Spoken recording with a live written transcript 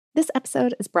This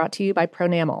episode is brought to you by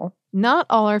Pronamel. Not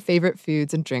all our favorite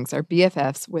foods and drinks are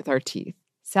BFFs with our teeth.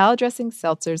 Salad dressings,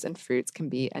 seltzers, and fruits can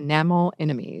be enamel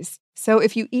enemies. So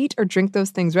if you eat or drink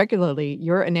those things regularly,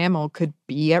 your enamel could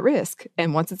be at risk.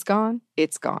 And once it's gone,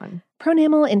 it's gone.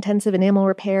 Pronamel Intensive Enamel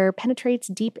Repair penetrates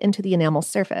deep into the enamel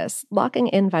surface, locking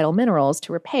in vital minerals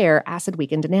to repair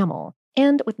acid-weakened enamel.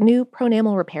 And with new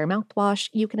Pronamel Repair mouthwash,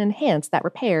 you can enhance that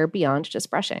repair beyond just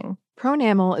brushing.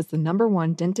 Pronamel is the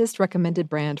 #1 dentist-recommended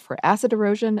brand for acid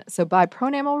erosion, so buy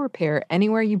Pronamel Repair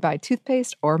anywhere you buy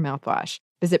toothpaste or mouthwash.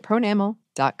 Visit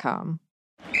pronamel.com.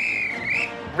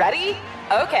 Ready?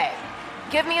 Okay.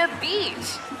 Give me a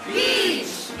beach.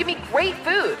 Beach! Give me great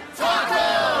food.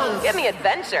 Tacos! Give me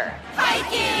adventure.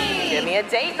 Hiking! Give me a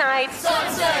date night.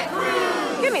 Sunset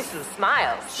cruise! Give me some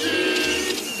smiles.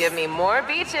 Cheese! Give me more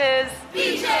beaches.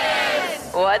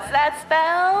 Beaches! What's that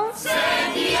spell?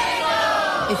 San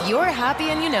Diego! If you're happy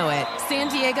and you know it, San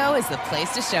Diego is the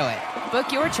place to show it.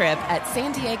 Book your trip at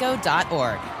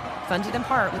sandiego.org. Funded in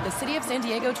part with the City of San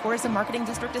Diego Tourism Marketing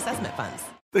District Assessment Funds.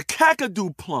 The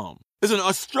Kakadu plum is an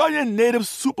Australian native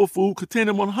superfood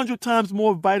containing 100 times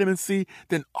more vitamin C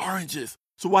than oranges.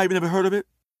 So why have you never heard of it?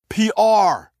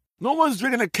 PR. No one's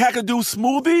drinking a Kakadu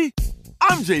smoothie?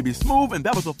 I'm JB Smoove, and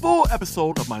that was a full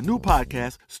episode of my new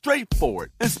podcast,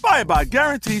 Straightforward, inspired by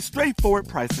guaranteed straightforward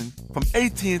pricing from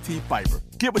AT&T Fiber.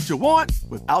 Get what you want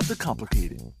without the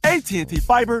complicated. AT&T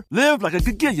Fiber, live like a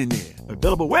gigillionaire.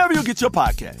 Available wherever you get your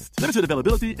podcasts. Limited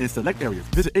availability in select areas.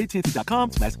 Visit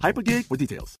AT&T.com/hypergig for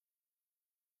details.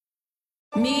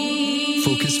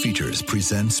 Focus Features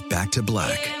presents Back to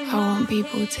Black. I want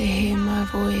people to hear my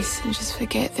voice and just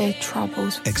forget their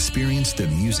troubles. Experience the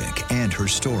music and her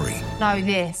story. Know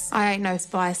this. I ain't no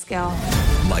Spice Girl.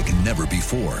 Like never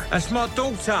before. That's my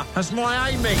daughter. That's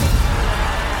my Amy.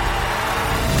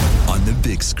 On the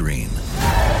big screen.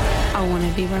 I want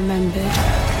to be remembered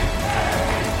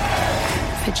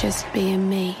for just being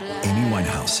me. Amy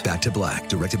Winehouse, Back to Black.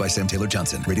 Directed by Sam Taylor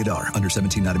Johnson. Rated R. Under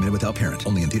 17, not a minute without parent.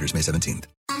 Only in theaters May 17th.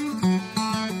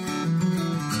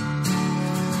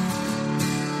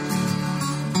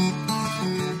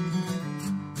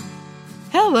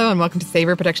 Hello and welcome to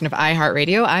Savor, production of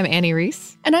iHeartRadio. I'm Annie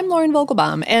Reese. And I'm Lauren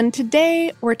Vogelbaum, and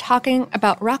today we're talking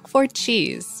about Roquefort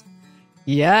cheese.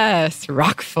 Yes,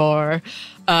 Roquefort.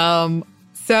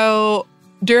 So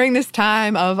during this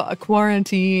time of a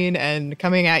quarantine and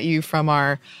coming at you from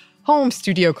our home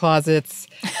studio closets,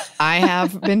 I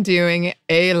have been doing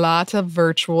a lot of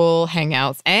virtual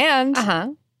hangouts. And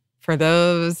for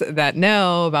those that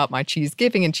know about my cheese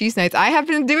giving and cheese nights, I have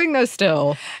been doing those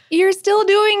still. You're still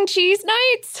doing cheese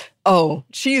nights? Oh,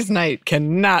 cheese night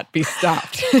cannot be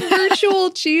stopped. Virtual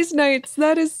cheese nights.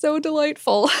 That is so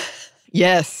delightful.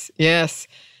 Yes.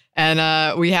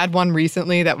 And we had one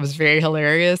recently that was very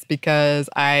hilarious because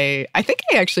I think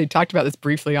I actually talked about this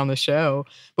briefly on the show,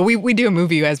 but we do a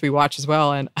movie as we watch as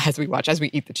well, and as we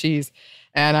eat the cheese.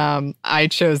 And I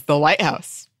chose The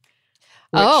Lighthouse.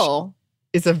 Oh.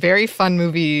 It's a very fun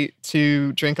movie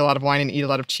to drink a lot of wine and eat a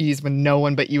lot of cheese when no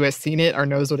one but you has seen it or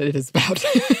knows what it is about.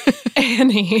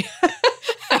 Annie.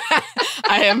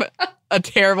 I am a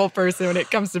terrible person when it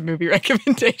comes to movie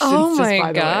recommendations. Oh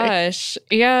my gosh.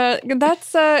 Yeah,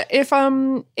 that's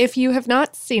if you have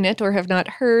not seen it or have not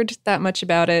heard that much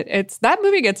about it, that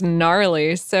movie gets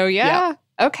gnarly. So yeah.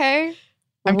 Okay.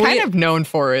 I'm kind of known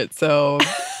for it, so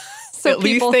at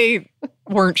least they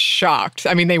weren't shocked.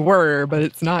 I mean, they were, but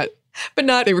it's not. But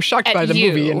not they were shocked by the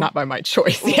movie and not by my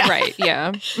choice. Yeah. Right,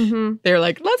 yeah. Mm-hmm. They were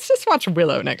like, let's just watch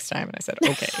Willow next time. And I said,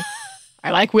 okay.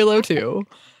 I like Willow too.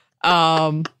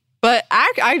 But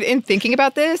I, in thinking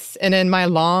about this and in my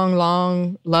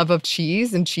long love of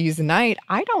cheese and cheese night,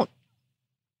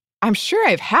 I'm sure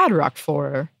I've had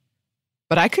Roquefort,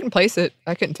 but I couldn't place it.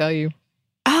 I couldn't tell you.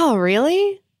 Oh,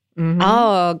 really? Mm-hmm.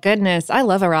 Oh, goodness. I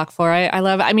love a Roquefort. I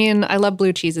love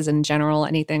blue cheeses in general,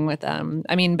 anything with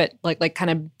but like kind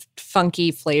of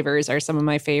funky flavors are some of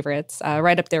my favorites,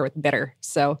 right up there with bitter.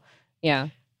 So, yeah.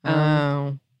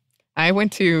 I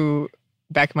went to,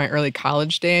 back in my early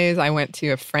college days, I went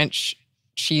to a French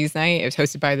cheese night. It was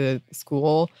hosted by the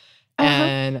school.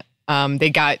 And they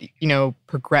got,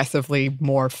 progressively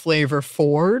more flavor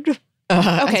forward,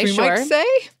 as we might say.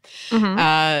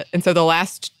 Mm-hmm. And so the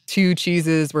last two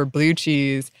cheeses were blue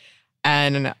cheese.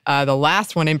 And the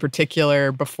last one in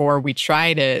particular, before we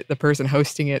tried it, the person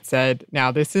hosting it said,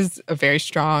 now this is a very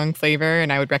strong flavor,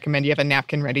 and I would recommend you have a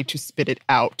napkin ready to spit it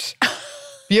out. Have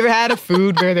you ever had a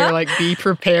food where they're like, be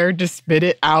prepared to spit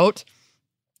it out?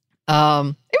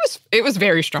 It was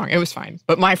very strong. It was fine.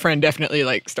 But my friend definitely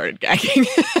started gagging.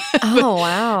 Oh,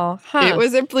 wow. Huh. It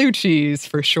was a blue cheese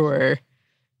for sure.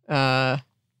 And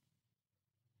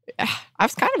I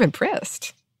was kind of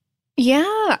impressed.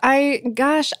 Yeah,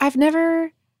 I've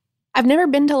never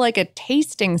been to like a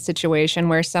tasting situation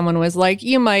where someone was like,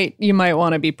 you might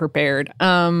want to be prepared.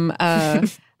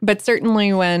 But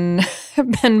certainly when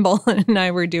Ben Bolin and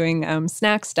I were doing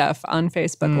snack stuff on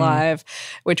Facebook Live,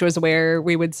 which was where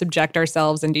we would subject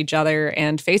ourselves and each other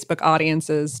and Facebook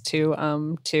audiences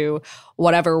to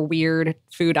whatever weird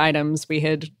food items we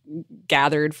had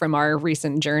gathered from our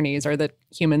recent journeys or that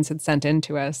humans had sent in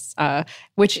to us,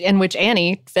 which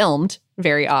Annie filmed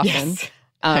very often. Yes,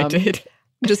 I did.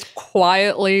 Just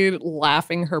quietly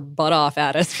laughing her butt off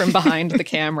at us from behind the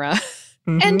camera.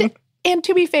 And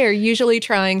to be fair, usually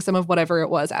trying some of whatever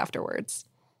it was afterwards.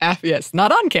 Yes,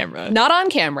 not on camera. Not on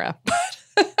camera.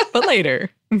 But later.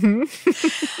 Yeah,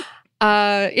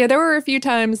 there were a few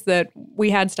times that we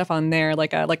had stuff on there,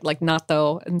 like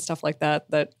natto and stuff like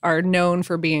that are known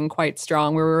for being quite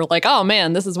strong, where we were like, oh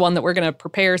man, this is one that we're going to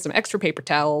prepare some extra paper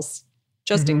towels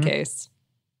just in case.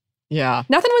 Yeah.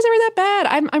 Nothing was ever that bad.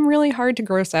 I'm really hard to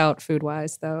gross out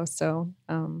food-wise, though, so.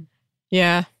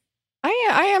 Yeah,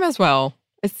 I am as well.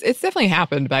 It's definitely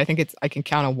happened, but I think I can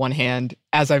count on one hand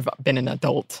as I've been an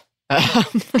adult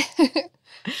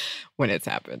when it's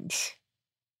happened.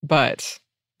 But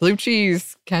blue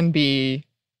cheese can be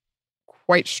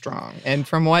quite strong. And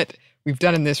from what we've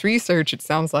done in this research, it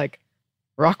sounds like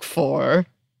Roquefort,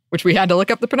 which we had to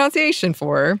look up the pronunciation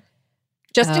for.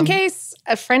 Just in case,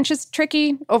 French is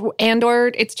tricky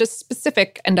or it's just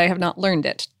specific and I have not learned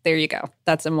it. There you go.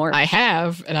 That's a more... I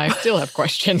have, and I still have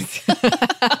questions.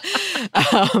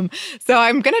 So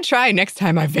I'm going to try next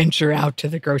time I venture out to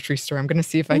the grocery store. I'm going to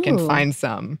see if I can find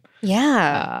some.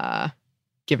 Yeah.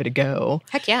 Give it a go.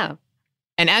 Heck yeah.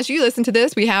 And as you listen to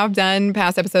this, we have done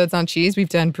past episodes on cheese. We've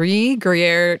done brie,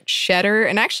 Gruyere, cheddar,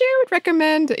 and actually I would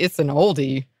recommend, it's an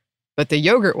oldie, but the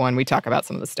yogurt one, we talk about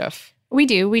some of the stuff. We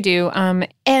do.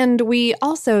 And we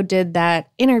also did that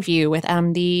interview with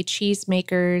the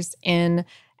cheesemakers in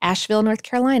Asheville, North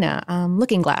Carolina,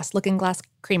 Looking Glass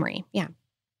Creamery. Yeah.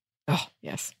 Oh,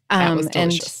 yes. That was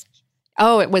delicious.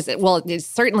 It was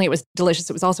delicious.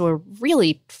 It was also a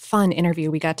really fun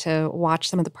interview. We got to watch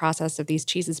some of the process of these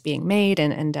cheeses being made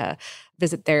and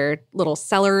visit their little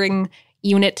cellaring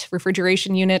unit,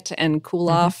 refrigeration unit, and cool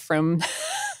off from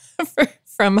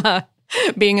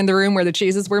being in the room where the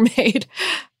cheeses were made.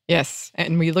 Yes,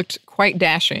 and we looked quite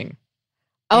dashing.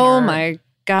 Oh my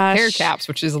gosh. Hair caps,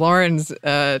 which is Lauren's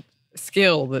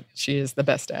skill that she is the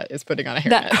best at, is putting on a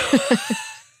hairnet.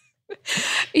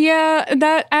 Yeah,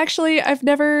 that actually, I've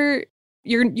never...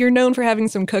 You're known for having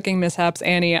some cooking mishaps,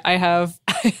 Annie. I have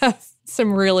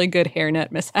some really good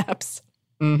hairnet mishaps.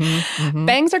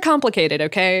 Bangs are complicated,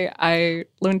 okay? I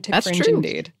learned to cringe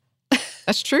indeed.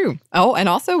 That's true. Oh, and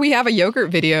also we have a yogurt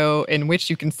video in which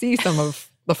you can see some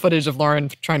of the footage of Lauren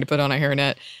trying to put on a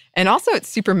hairnet. And also it's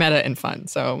super meta and fun.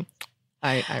 So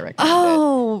I recommend it.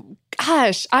 Oh,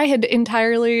 gosh. I had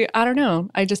entirely, I don't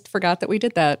know. I just forgot that we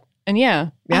did that. And yeah.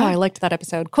 Oh, I liked that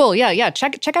episode. Cool. Yeah.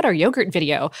 Check out our yogurt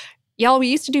video. Y'all, we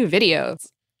used to do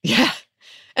videos. Yeah.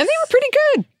 And they were pretty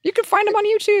good. You can find them on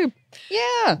YouTube.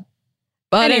 Yeah.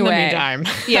 But anyway, in the meantime.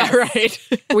 Yeah. Right.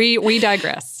 We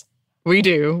digress. We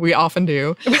do. We often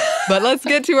do. But let's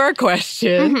get to our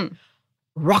question.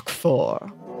 Roquefort.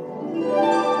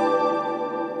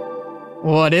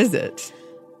 What is it?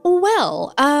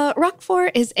 Well,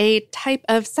 Roquefort is a type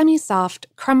of semi-soft,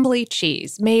 crumbly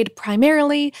cheese made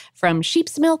primarily from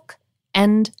sheep's milk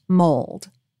and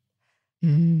mold.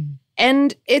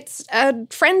 And it's a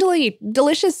friendly,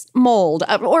 delicious mold.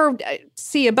 Or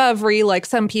see above, like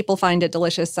some people find it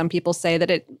delicious. Some people say that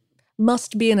it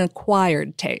must be an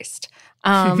acquired taste.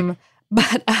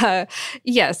 But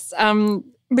yes,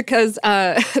 because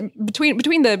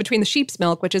between the sheep's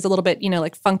milk, which is a little bit,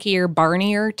 like funkier,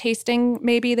 barnier tasting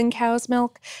maybe than cow's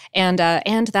milk, and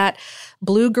that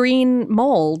blue-green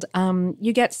mold,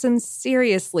 you get some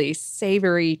seriously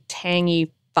savory,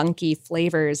 tangy, funky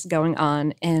flavors going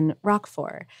on in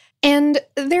Roquefort. And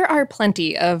there are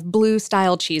plenty of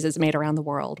blue-style cheeses made around the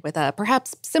world with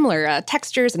perhaps similar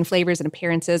textures and flavors and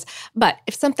appearances. But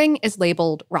if something is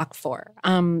labeled Roquefort,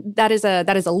 that is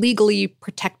a legally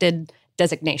protected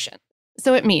designation.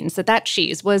 So it means that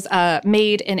cheese was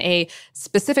made in a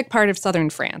specific part of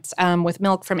southern France with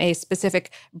milk from a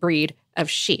specific breed of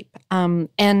sheep.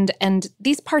 And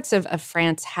these parts of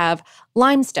France have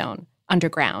limestone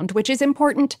underground, which is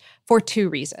important for two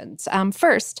reasons.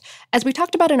 First, as we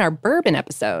talked about in our bourbon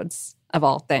episodes, of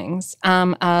all things,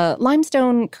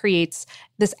 limestone creates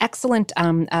this excellent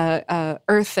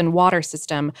earth and water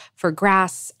system for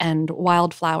grass and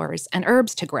wildflowers and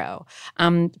herbs to grow,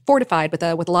 fortified with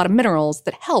a lot of minerals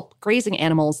that help grazing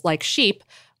animals like sheep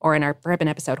or in our bourbon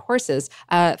episode, horses,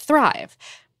 thrive.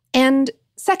 And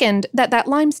second, that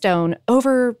limestone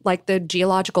over like the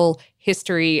geological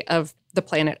history of the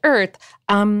planet Earth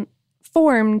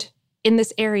formed in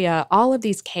this area all of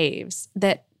these caves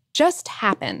that just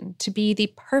happen to be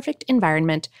the perfect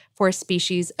environment for a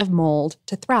species of mold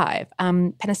to thrive,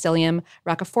 Penicillium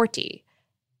roqueforti.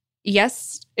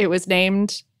 Yes, it was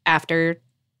named after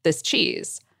this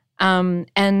cheese.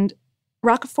 And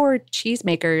Roquefort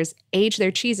cheesemakers age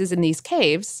their cheeses in these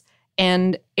caves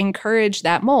and encourage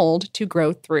that mold to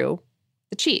grow through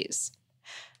the cheese.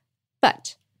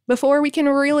 But before we can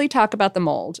really talk about the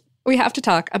mold, we have to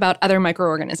talk about other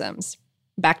microorganisms,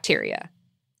 bacteria.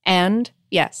 And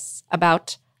yes,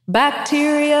 about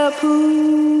bacteria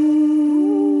poop.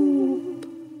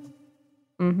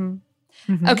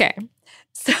 Okay.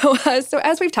 So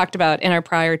as we've talked about in our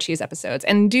prior cheese episodes,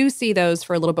 and do see those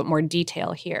for a little bit more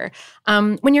detail here,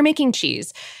 when you're making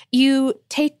cheese, you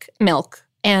take milk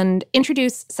and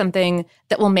introduce something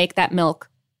that will make that milk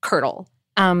curdle,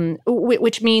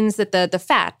 which means that the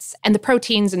fats and the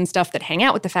proteins and stuff that hang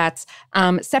out with the fats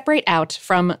separate out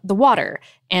from the water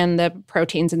and the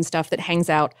proteins and stuff that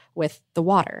hangs out with the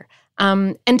water.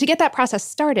 And to get that process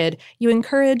started, you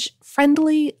encourage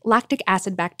friendly lactic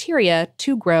acid bacteria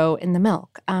to grow in the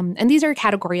milk. And these are a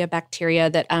category of bacteria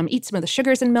that eat some of the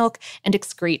sugars in milk and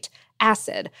excrete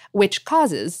acid, which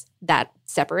causes that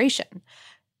separation.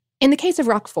 In the case of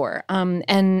Roquefort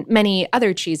and many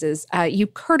other cheeses, you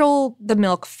curdle the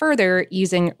milk further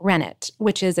using rennet,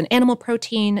 which is an animal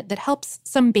protein that helps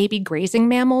some baby grazing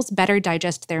mammals better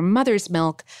digest their mother's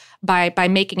milk by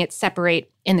making it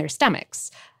separate in their stomachs.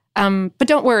 But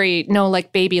don't worry, no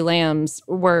like baby lambs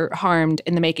were harmed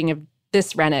in the making of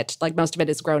this rennet. Like most of it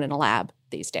is grown in a lab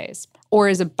these days or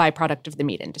is a byproduct of the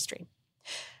meat industry.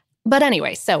 But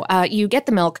anyway, so you get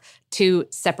the milk to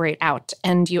separate out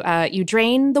and you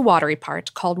drain the watery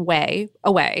part called whey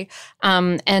away.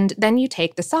 And then you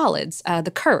take the solids,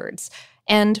 the curds,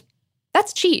 and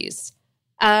that's cheese.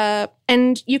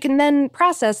 And you can then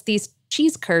process these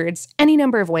cheese curds any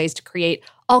number of ways to create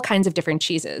all kinds of different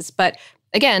cheeses. But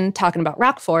again, talking about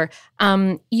Roquefort,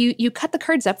 you cut the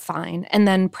curds up fine and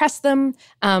then press them,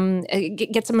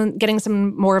 getting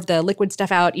some more of the liquid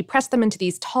stuff out. You press them into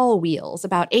these tall wheels,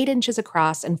 about 8 inches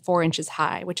across and 4 inches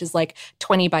high, which is like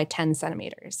 20 by 10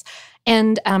 centimeters.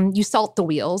 And you salt the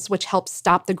wheels, which helps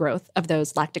stop the growth of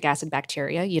those lactic acid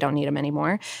bacteria. You don't need them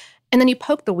anymore. And then you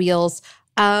poke the wheels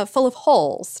full of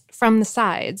holes from the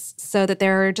sides so that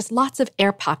there are just lots of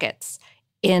air pockets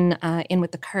in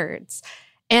with the curds.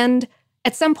 And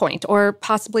at some point, or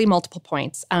possibly multiple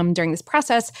points during this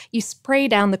process, you spray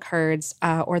down the curds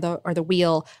or the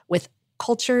wheel with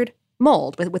cultured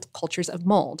mold, with cultures of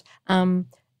mold.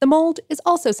 The mold is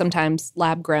also sometimes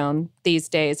lab-grown these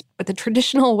days, but the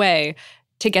traditional way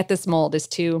to get this mold is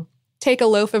to take a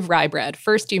loaf of rye bread.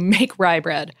 First, you make rye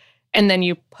bread, and then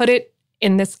you put it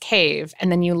in this cave,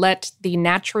 and then you let the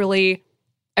naturally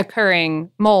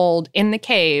occurring mold in the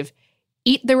cave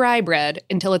eat the rye bread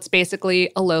until it's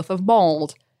basically a loaf of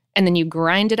mold, and then you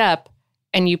grind it up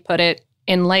and you put it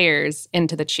in layers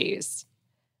into the cheese.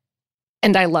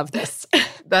 And I love this.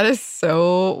 That is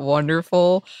so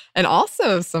wonderful. And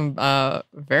also some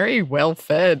very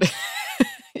well-fed,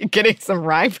 getting some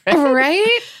rye bread.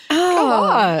 Right?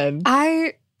 Come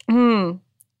on.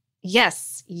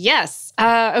 Yes.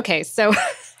 Okay, so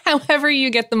however you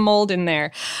get the mold in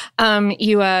there,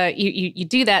 you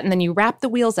do that, and then you wrap the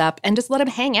wheels up and just let them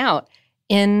hang out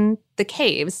in the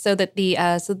caves so that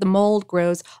the mold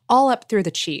grows all up through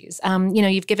the cheese.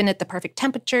 You've given it the perfect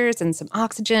temperatures and some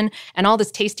oxygen and all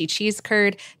this tasty cheese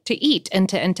curd to eat and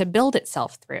to build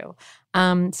itself through.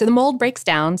 So the mold breaks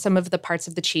down some of the parts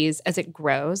of the cheese as it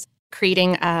grows,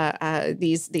 creating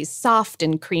these soft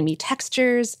and creamy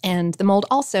textures. And the mold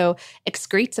also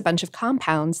excretes a bunch of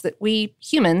compounds that we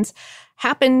humans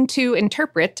happen to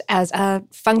interpret as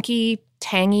funky,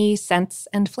 tangy scents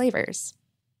and flavors.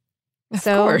 Of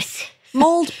course.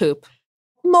 Mold poop.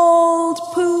 Mold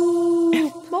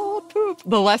poop. Mold poop.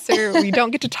 The lesser, we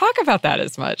don't get to talk about that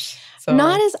as much. So.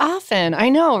 Not as often. I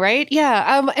know, right?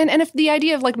 Yeah. And if the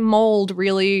idea of like mold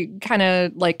really kind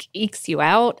of like ekes you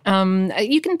out,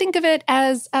 you can think of it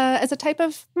as a type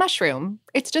of mushroom.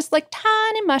 It's just like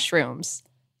tiny mushrooms.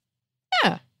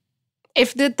 Yeah.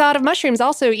 If the thought of mushrooms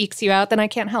also ekes you out, then I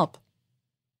can't help.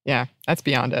 Yeah, that's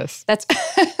beyond us. That's.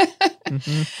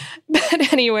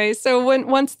 But anyway, so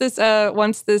once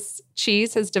this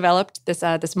cheese has developed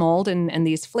this mold and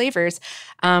these flavors,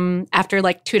 after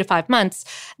like 2 to 5 months,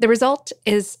 the result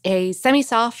is a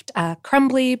semi-soft,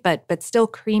 crumbly but still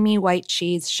creamy white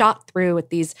cheese shot through with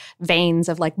these veins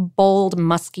of like bold,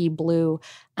 musky blue.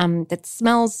 that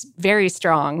smells very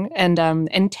strong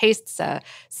and tastes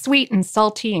sweet and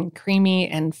salty and creamy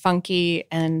and funky.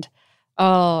 And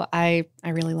I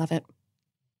really love it.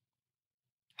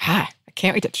 I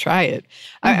can't wait to try it.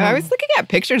 I was looking at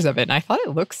pictures of it, and I thought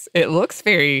it looks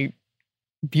very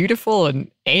beautiful and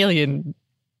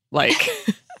alien-like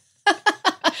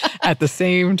at the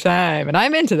same time, and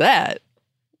I'm into that.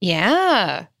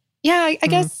 Yeah. I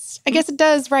guess it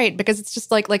does, right? Because it's just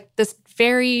like this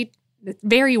very,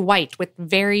 very white with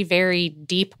very, very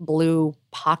deep blue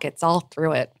pockets all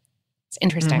through it. It's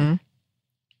interesting.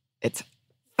 It's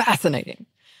fascinating.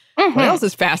 What else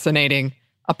is fascinating?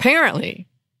 Apparently,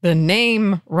 the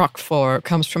name Roquefort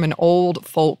comes from an old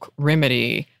folk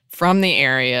remedy from the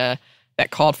area that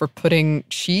called for putting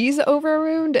cheese over a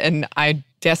wound, and I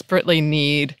desperately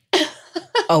need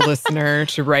a listener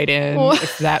to write in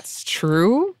if that's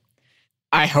true.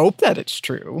 I hope that it's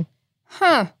true.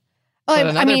 Huh. But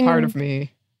another part of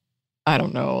me, I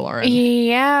don't know, Lauren.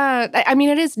 Yeah. I mean,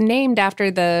 it is named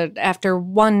after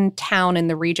one town in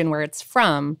the region where it's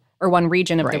from, or one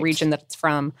region of the region that it's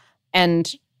from.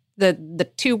 And the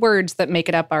two words that make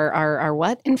it up are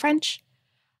what in French?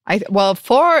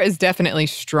 Fort is definitely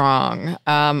strong.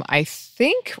 I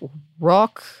think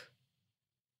rock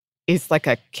is like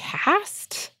a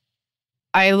cast.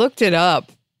 I looked it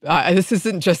up. This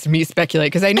isn't just me speculating,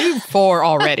 because I knew four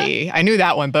already. I knew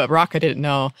that one, but rock I didn't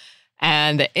know.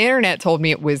 And the internet told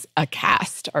me it was a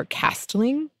cast or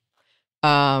castling.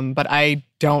 But I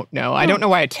don't know. I don't know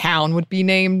why a town would be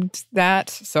named that.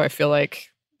 So I feel like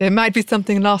there might be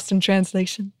something lost in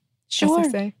translation. Sure.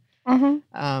 As they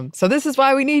say. So this is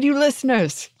why we need you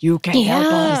listeners. You can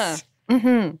help us.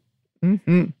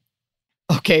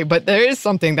 Okay, but there is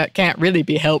something that can't really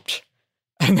be helped,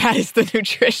 and that is the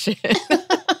nutrition.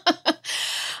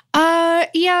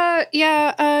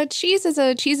 Cheese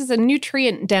is a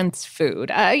nutrient-dense food.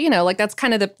 That's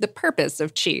kind of the purpose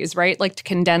of cheese, right? Like to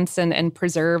condense and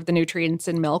preserve the nutrients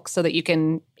in milk so that you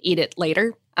can eat it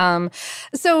later.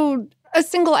 So a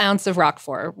single ounce of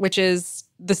Roquefort, which is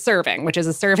the serving, which is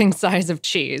a serving size of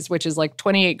cheese, which is like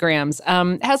 28 grams,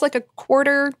 has like a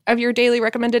quarter of your daily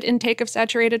recommended intake of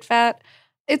saturated fat.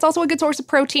 It's also a good source of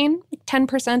protein,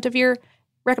 10% of your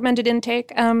recommended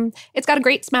intake. It's got a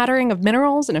great smattering of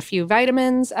minerals and a few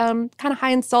vitamins, kind of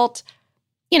high in salt.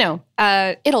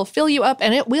 It'll fill you up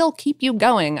and it will keep you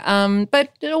going, but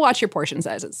it'll watch your portion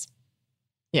sizes.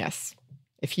 Yes.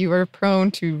 If you are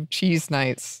prone to cheese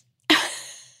nights.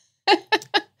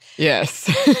 Yes.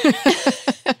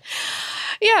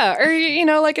 Yeah, or,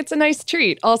 it's a nice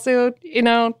treat. Also, eat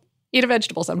a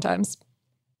vegetable sometimes.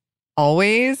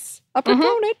 Always a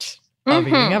proponent of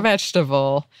eating a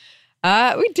vegetable.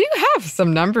 We do have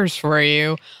some numbers for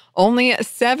you. Only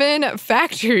 7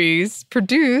 factories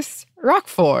produce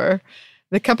Roquefort.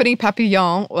 The company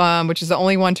Papillon, which is the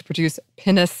only one to produce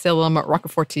Penicillium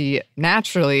roqueforti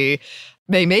naturally,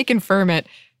 they make and ferment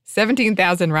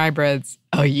 17,000 rye breads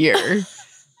a year.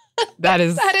 That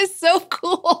is so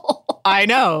cool. I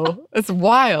know. It's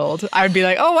wild. I would be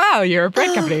like, oh, wow, you're a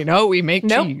bread company. No, we make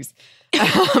cheese.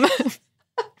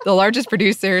 The largest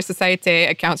producer, Société,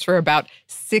 accounts for about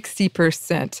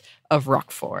 60% of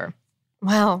Roquefort.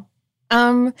 Wow.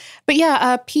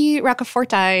 P.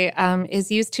 roqueforti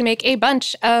is used to make a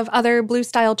bunch of other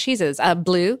blue-style cheeses.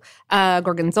 Blue,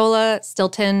 Gorgonzola,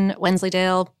 Stilton,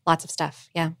 Wensleydale, lots of stuff.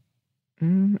 Yeah.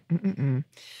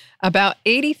 About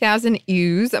 80,000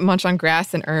 ewes munch on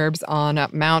grass and herbs on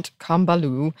Mount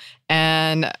Cambalu,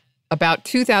 and about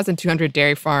 2,200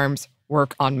 dairy farms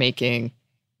work on making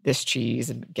this cheese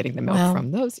and getting the milk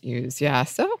from those ewes. Yeah,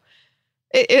 so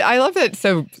I love that.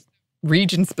 So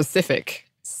region specific.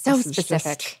 So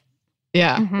specific.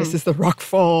 This is the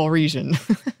Roquefort region.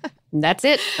 That's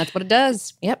it. That's what it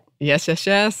does. Yep.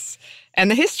 Yes. And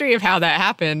the history of how that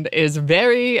happened is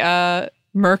very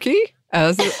murky,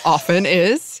 as it often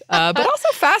is, but also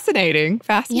fascinating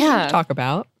to talk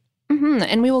about.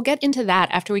 And we will get into that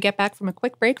after we get back from a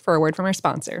quick break for a word from our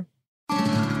sponsor.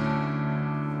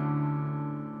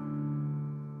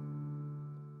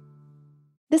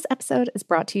 This episode is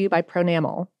brought to you by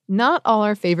Pronamel. Not all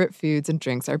our favorite foods and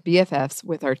drinks are BFFs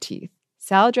with our teeth.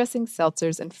 Salad dressings,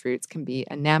 seltzers, and fruits can be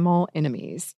enamel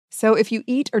enemies. So if you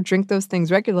eat or drink those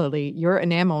things regularly, your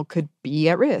enamel could be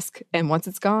at risk. And once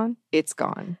it's gone, it's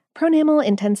gone. Pronamel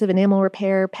Intensive Enamel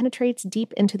Repair penetrates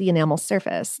deep into the enamel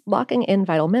surface, locking in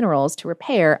vital minerals to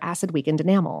repair acid-weakened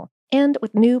enamel. And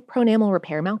with new Pronamel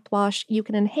Repair mouthwash, you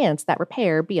can enhance that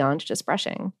repair beyond just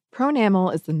brushing.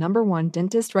 Pronamel is the #1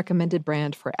 dentist-recommended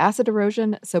brand for acid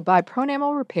erosion, so buy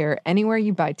Pronamel Repair anywhere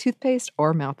you buy toothpaste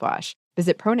or mouthwash.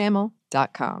 Visit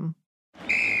pronamel.com.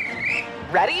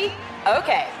 Ready?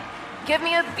 Okay. Give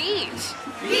me a beach.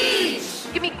 Beach.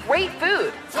 Give me great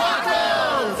food.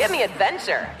 Tacos. Give me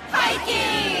adventure.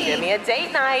 Hiking. Give me a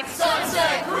date night.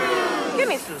 Sunset cruise. Give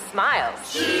me some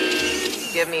smiles.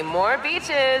 Cheese. Give me more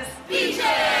beaches. Beaches.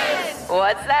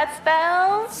 What's that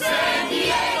spell? San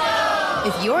Diego.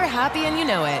 If you're happy and you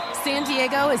know it, San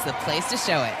Diego is the place to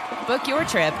show it. Book your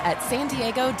trip at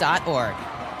sandiego.org.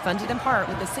 Funded in part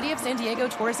with the City of San Diego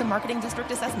Tourism Marketing District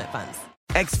Assessment Funds.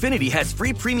 Xfinity has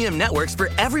free premium networks for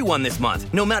everyone this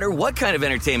month, no matter what kind of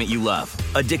entertainment you love.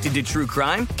 Addicted to true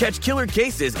crime? Catch killer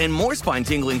cases and more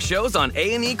spine-tingling shows on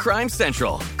A&E Crime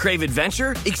Central. Crave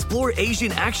adventure? Explore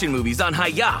Asian action movies on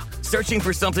Hi-Ya. Searching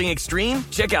for something extreme?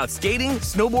 Check out skating,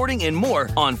 snowboarding, and more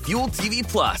on Fuel TV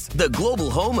Plus, the global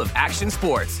home of action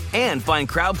sports. And find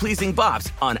crowd-pleasing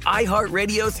bops on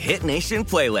iHeartRadio's Hit Nation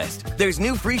playlist. There's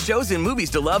new free shows and movies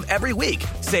to love every week.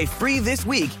 Say free this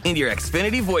week in your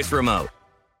Xfinity voice remote.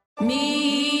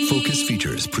 Focus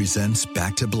Features presents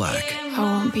Back to Black. I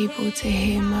want people to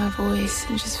hear my voice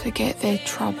and just forget their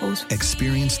troubles.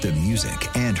 Experience the music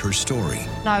and her story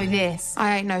Know this.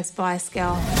 I ain't no Spice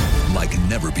Girl. like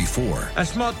never before.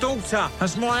 That's my daughter.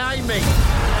 That's my Amy.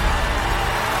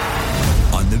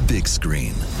 On the big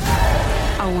screen.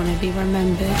 I want to be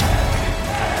remembered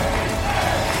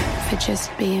for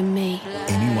just being me.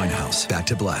 Amy Winehouse, Back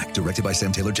to Black, directed by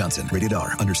Sam Taylor Johnson. Rated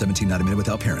R, under 17, not admitted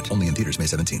without parent. Only in theaters May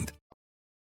 17th.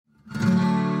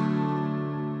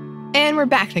 And we're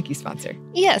back. Thank you, sponsor.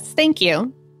 Yes, thank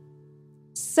you.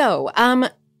 So,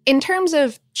 in terms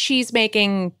of cheese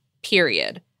making,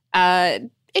 period,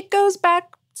 it goes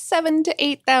back 7,000 to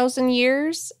 8,000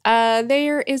 years.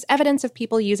 There is evidence of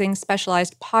people using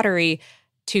specialized pottery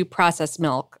to process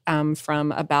milk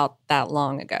from about that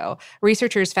long ago.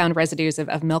 Researchers found residues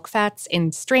of milk fats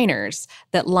in strainers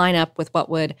that line up with what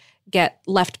would get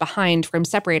left behind from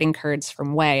separating curds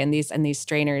from whey. And these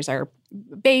strainers are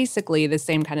basically the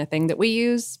same kind of thing that we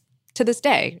use to this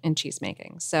day in cheese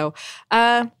making. So,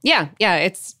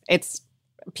 it's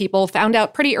people found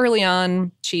out pretty early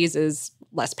on cheese is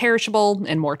less perishable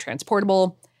and more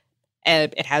transportable.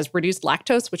 It has reduced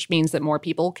lactose, which means that more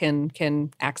people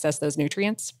can access those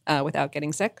nutrients without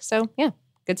getting sick. So, yeah,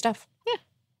 good stuff. Yeah,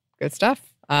 good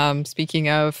stuff. Speaking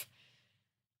of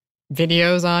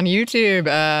videos on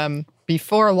YouTube,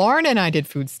 before Lauren and I did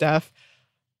food stuff,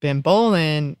 Ben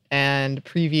Bolin and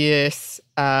previous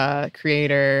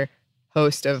creator,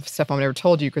 host of Stuff Mom Never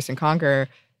Told You, Kristen Conger,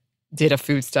 did a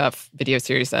food stuff video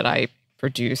series that I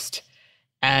produced.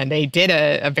 And they did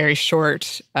a very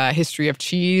short history of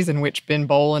cheese in which Ben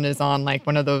Bolin is on like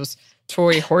one of those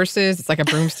toy horses. It's like a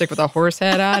broomstick with a horse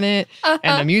head on it.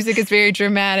 And the music is very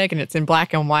dramatic and it's in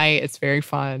black and white. It's very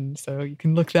fun. So you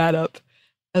can look that up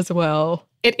as well.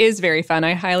 It is very fun.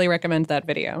 I highly recommend that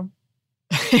video.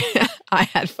 I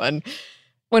had fun.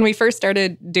 When we first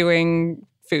started doing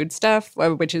food stuff,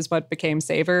 which is what became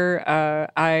Savor,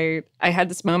 I had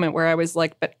this moment where I was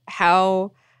like, but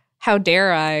how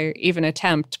dare I even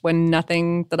attempt when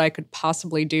nothing that I could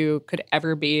possibly do could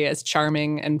ever be as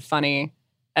charming and funny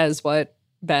as what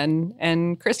Ben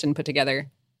and Kristen put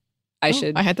together? I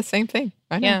had the same thing.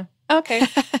 I know. Yeah. Okay.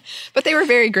 But they were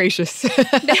very gracious.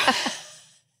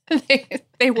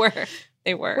 They were.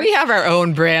 They were. We have our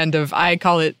own brand of, I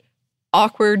call it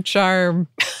awkward charm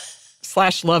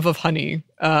 / love of honey.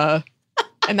 And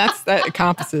that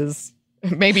encompasses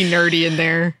maybe nerdy in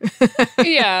there.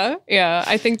 Yeah.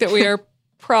 I think that we are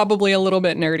probably a little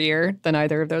bit nerdier than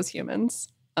either of those humans.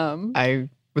 I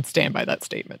would stand by that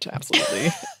statement,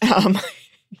 absolutely.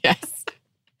 Yes.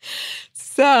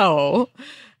 So,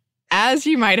 as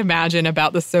you might imagine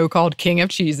about the so-called king of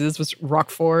cheeses, which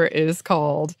Roquefort is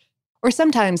called. Or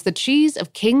sometimes the cheese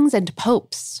of kings and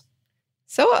popes.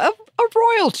 So, a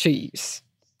royal cheese.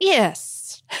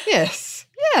 Yes. Yes.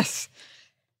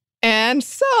 And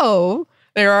so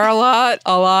there are a lot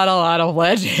of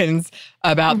legends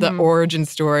about the origin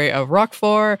story of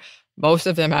Roquefort. Most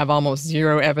of them have almost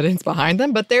zero evidence behind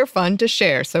them, but they're fun to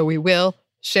share. So we will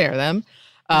share them.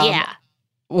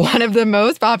 One of the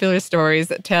most popular stories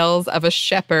tells of a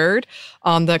shepherd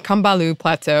on the Kumbalu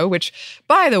Plateau, which,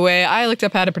 by the way, I looked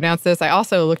up how to pronounce this. I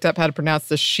also looked up how to pronounce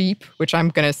the sheep, which I'm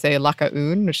going to say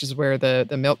Lakaun, which is where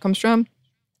the milk comes from.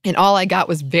 And all I got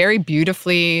was very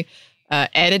beautifully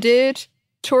edited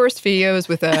tourist videos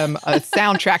with a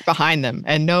soundtrack behind them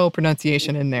and no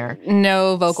pronunciation in there.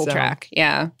 No vocal track.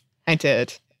 Yeah. I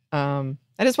did. That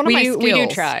is one of my skills. We do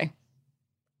try.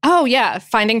 Oh, yeah.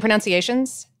 Finding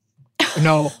pronunciations?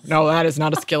 No, that is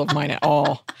not a skill of mine at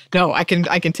all. No, I can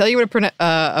tell you what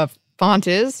a font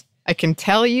is. I can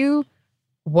tell you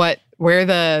where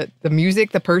the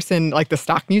music, the person, like the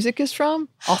stock music is from.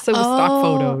 Also with stock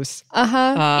photos.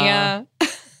 Yeah.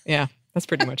 Yeah. That's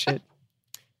pretty much it.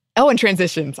 Oh, and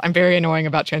transitions. I'm very annoying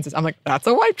about transitions. I'm like, that's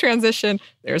a wipe transition.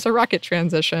 There's a rocket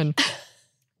transition.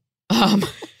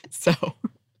 So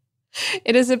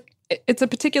it's a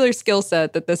particular skill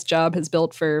set that this job has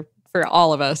built for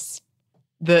all of us.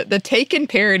 The Taken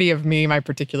parody of me, my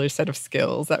particular set of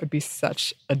skills, that would be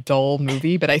such a dull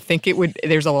movie, but I think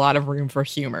there's a lot of room for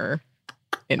humor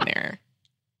in there.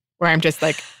 Where I'm just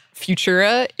like,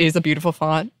 Futura is a beautiful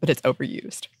font, but it's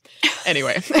overused.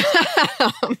 Anyway.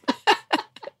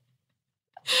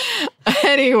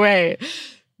 Anyway,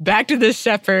 back to the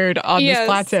shepherd on this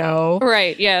plateau.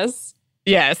 Right, yes.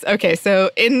 Yes. Okay.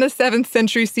 So in the 7th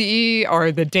century CE,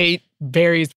 or the date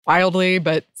varies wildly,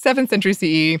 but 7th century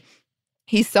CE,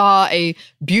 he saw a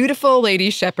beautiful lady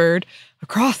shepherd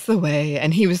across the way,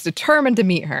 and he was determined to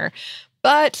meet her.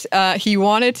 But he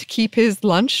wanted to keep his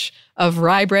lunch of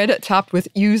rye bread topped with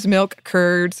ewe's milk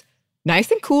curds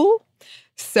nice and cool.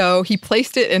 So he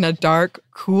placed it in a dark,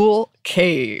 cool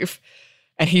cave.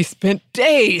 And he spent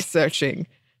days searching,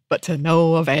 but to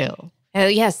no avail.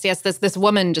 Yes. This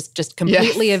woman just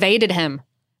completely evaded him,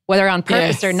 whether on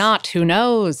purpose or not. Who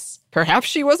knows? Perhaps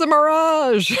she was a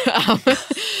mirage.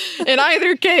 In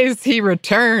either case, he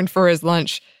returned for his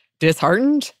lunch,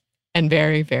 disheartened and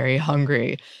very, very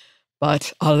hungry.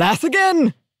 But alas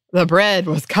again, the bread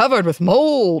was covered with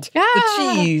mold. The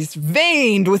cheese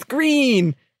veined with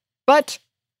green. But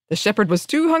the shepherd was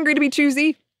too hungry to be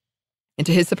choosy. And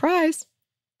to his surprise,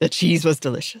 the cheese was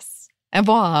delicious. And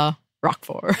voila,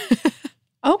 Roquefort.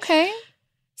 Okay.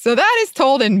 So that is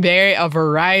told in a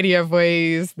variety of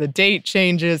ways. The date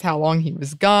changes, how long he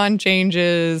was gone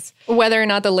changes. Whether or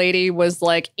not the lady was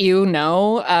like,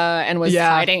 and was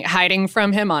hiding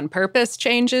from him on purpose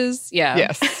changes.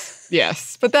 Yeah.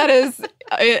 Yes. But that is,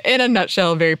 in a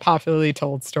nutshell, a very popularly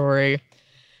told story.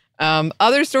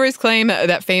 Other stories claim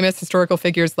that famous historical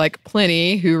figures like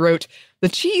Pliny, who wrote, "The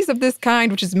cheese of this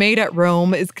kind which is made at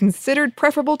Rome is considered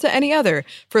preferable to any other,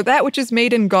 for that which is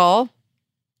made in Gaul,"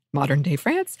 modern-day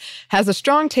France, "has a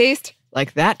strong taste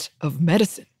like that of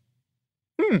medicine."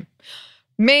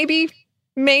 Maybe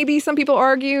some people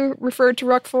argue referred to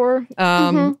Roquefort.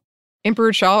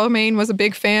 Emperor Charlemagne was a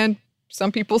big fan,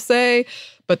 some people say,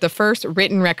 but the first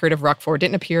written record of Roquefort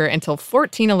didn't appear until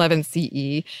 1411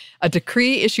 CE, a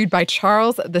decree issued by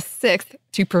Charles VI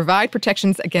to provide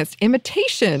protections against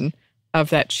imitation of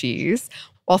that cheese,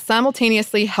 while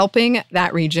simultaneously helping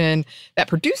that region that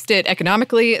produced it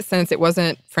economically, since it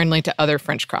wasn't friendly to other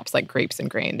French crops like grapes and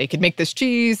grain. They could make this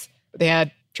cheese. They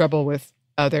had trouble with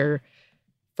other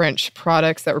French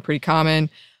products that were pretty common.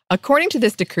 According to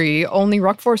this decree, only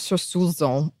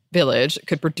Roquefort-sur-Soulzon village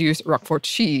could produce Roquefort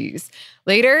cheese.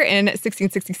 Later, in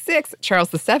 1666, Charles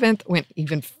VII went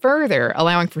even further,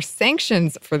 allowing for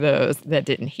sanctions for those that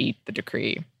didn't heed the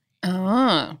decree.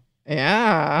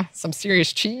 Yeah, some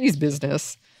serious cheese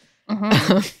business.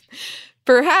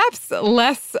 Perhaps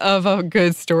less of a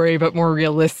good story, but more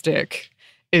realistic,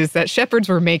 is that shepherds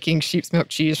were making sheep's milk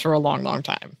cheese for a long, long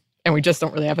time. And we just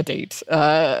don't really have a date.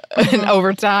 And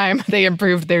over time, they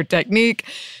improved their technique,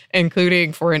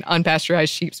 including for an unpasteurized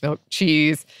sheep's milk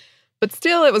cheese. But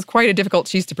still, it was quite a difficult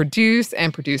cheese to produce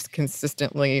and produce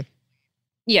consistently.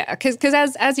 Yeah,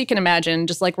 because as you can imagine,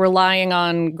 just like relying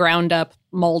on ground up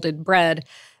molded bread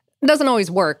doesn't always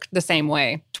work the same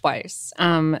way twice.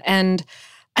 And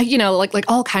like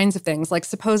all kinds of things. Like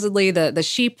supposedly the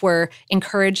sheep were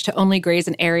encouraged to only graze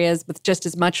in areas with just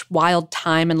as much wild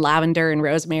thyme and lavender and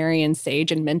rosemary and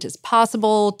sage and mint as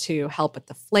possible to help with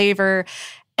the flavor.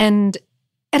 And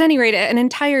at any rate, an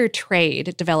entire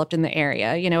trade developed in the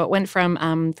area. It went from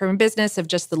a business of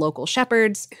just the local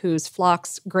shepherds whose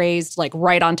flocks grazed like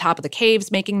right on top of the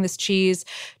caves making this cheese,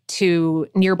 to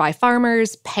nearby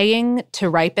farmers paying to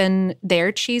ripen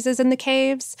their cheeses in the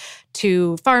caves,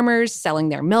 to farmers selling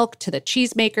their milk to the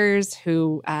cheesemakers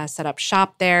who set up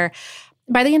shop there.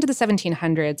 By the end of the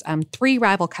 1700s, 3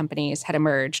 rival companies had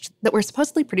emerged that were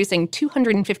supposedly producing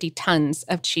 250 tons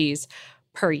of cheese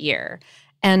per year.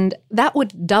 And that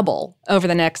would double over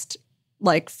the next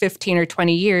 15 or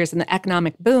 20 years in the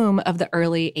economic boom of the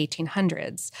early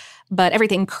 1800s. But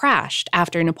everything crashed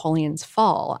after Napoleon's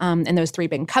fall. And those 3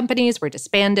 big companies were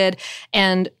disbanded.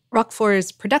 And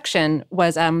Roquefort's production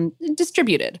was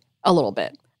distributed a little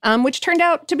bit, which turned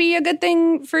out to be a good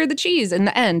thing for the cheese in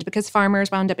the end, because farmers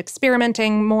wound up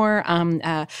experimenting more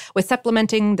with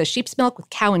supplementing the sheep's milk with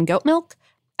cow and goat milk,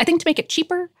 I think to make it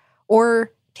cheaper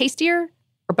or tastier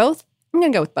or both. I'm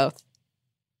going to go with both.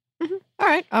 All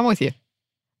right, I'm with you.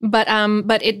 But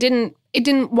it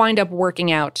didn't wind up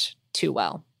working out too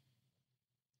well.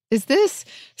 Is this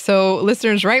so?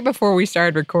 Listeners, right before we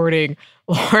started recording,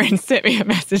 Lauren sent me a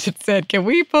message that said, "Can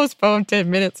we postpone 10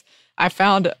 minutes?" I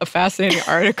found a fascinating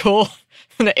article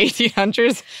from the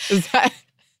 1800s. Is that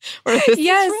where this is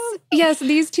from? Yes.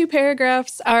 These 2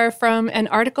 paragraphs are from an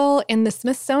article in the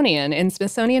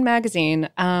Smithsonian Magazine,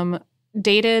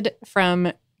 dated from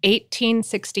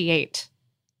 1868.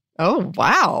 Oh,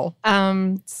 wow.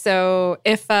 So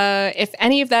if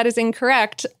any of that is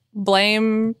incorrect,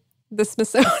 blame the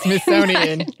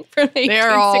Smithsonian. From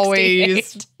They're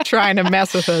always trying to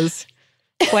mess with us,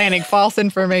 planting false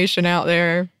information out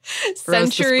there.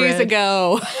 Centuries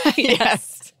ago.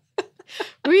 Yes.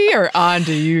 We are on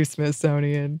to you,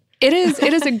 Smithsonian. It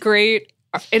is a great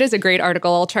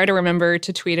article. I'll try to remember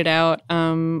to tweet it out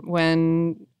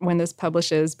when this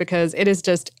publishes, because it is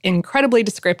just incredibly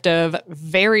descriptive,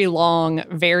 very long,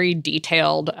 very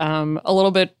detailed, a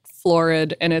little bit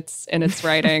florid in its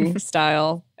writing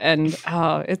style, and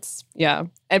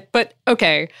but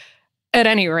okay. At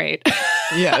any rate,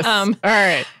 yes. All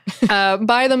right.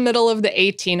 By the middle of the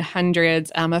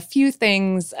 1800s, a few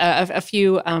things, a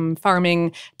few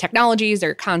farming technologies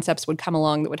or concepts would come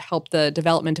along that would help the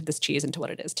development of this cheese into what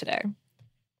it is today.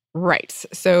 Right.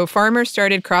 So farmers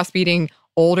started crossbreeding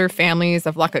older families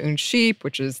of Lacaune sheep,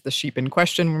 which is the sheep in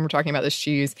question when we're talking about this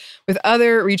cheese, with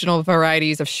other regional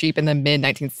varieties of sheep in the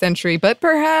mid-19th century. But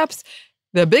perhaps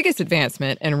the biggest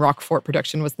advancement in Roquefort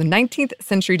production was the 19th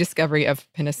century discovery of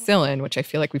penicillin, which I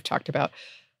feel like we've talked about a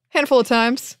handful of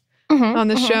times on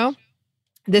this show.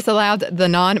 This allowed the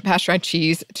non-pasteurized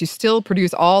cheese to still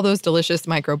produce all those delicious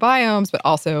microbiomes, but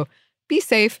also be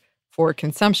safe for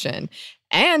consumption.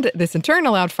 And this in turn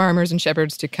allowed farmers and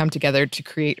shepherds to come together to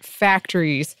create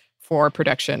factories for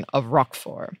production of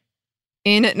Roquefort.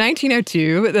 In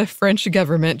 1902, the French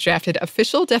government drafted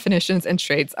official definitions and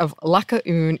traits of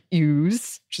Lacaune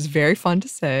ewes, which is very fun to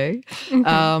say,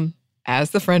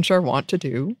 as the French are wont to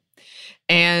do.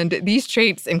 And these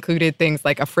traits included things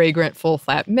like a fragrant, full,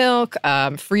 flat milk,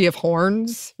 free of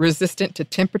horns, resistant to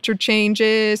temperature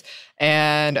changes,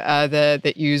 and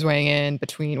the ewes weighing in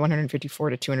between 154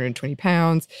 to 220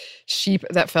 pounds. Sheep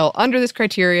that fell under this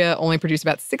criteria only produced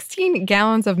about 16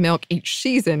 gallons of milk each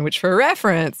season, which, for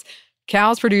reference,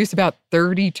 cows produce about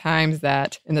 30 times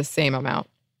that in the same amount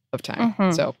of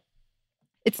time. So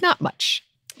it's not much.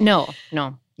 No.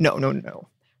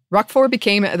 Roquefort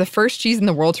became the first cheese in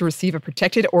the world to receive a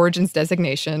Protected Origins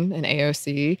designation, an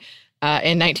AOC,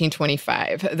 in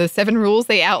 1925. The 7 rules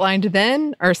they outlined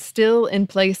then are still in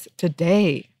place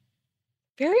today.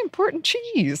 Very important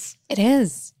cheese. It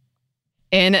is.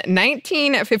 In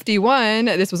 1951,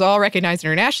 this was all recognized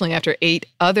internationally after 8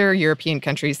 other European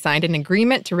countries signed an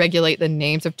agreement to regulate the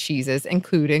names of cheeses,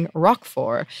 including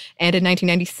Roquefort. And in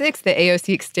 1996, the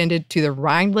AOC extended to the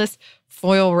rindeless,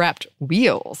 foil-wrapped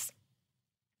wheels.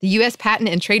 The U.S. Patent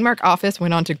and Trademark Office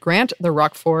went on to grant the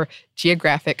Roquefort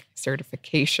geographic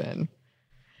certification.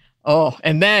 Oh,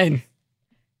 and then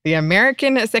the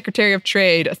American Secretary of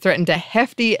Trade threatened a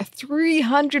hefty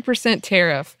 300%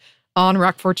 tariff on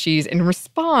Roquefort cheese in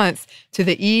response to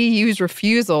the EU's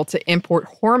refusal to import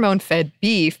hormone-fed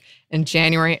beef in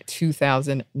January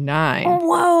 2009.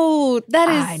 Whoa, that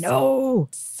is I know.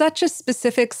 Such a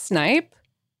specific snipe.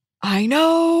 I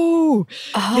know.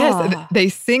 Yes, they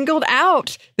singled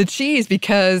out the cheese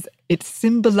because it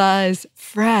symbolized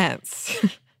France.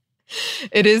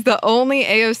 It is the only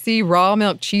AOC raw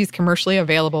milk cheese commercially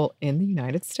available in the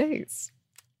United States,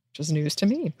 which is news to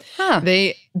me.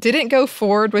 They didn't go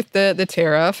forward with the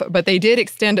tariff, but they did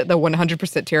extend the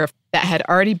 100% tariff that had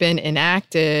already been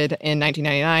enacted in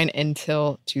 1999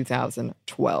 until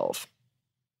 2012.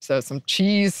 So some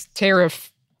cheese tariff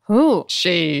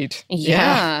shade.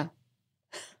 Yeah.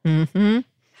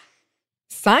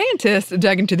 Scientists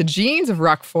dug into the genes of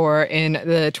Roquefort in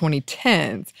the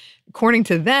 2010s. According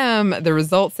to them, the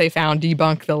results they found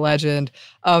debunk the legend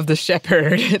of the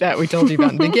shepherd that we told you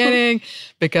about in the beginning,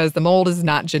 because the mold is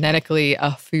not genetically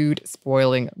a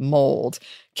food-spoiling mold.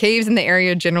 Caves in the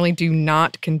area generally do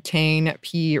not contain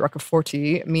P.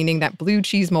 roqueforti, meaning that blue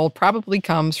cheese mold probably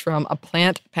comes from a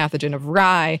plant pathogen of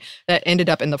rye that ended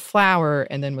up in the flour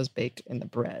and then was baked in the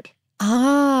bread.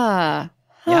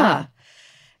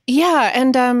 Yeah,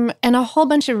 and a whole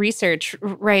bunch of research,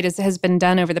 right, has been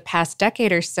done over the past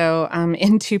decade or so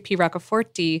into P.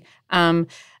 roqueforti.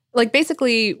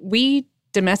 Basically, we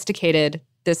domesticated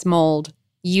this mold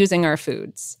using our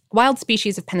foods. Wild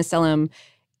species of Penicillium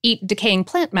eat decaying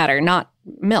plant matter, not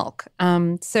milk.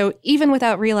 So even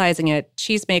without realizing it,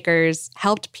 cheesemakers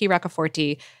helped P.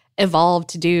 roqueforti evolve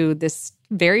to do this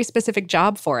very specific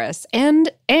job for us,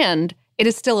 and it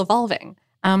is still evolving.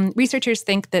 Researchers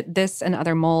think that this and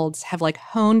other molds have like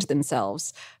honed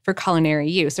themselves for culinary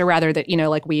use, or rather that,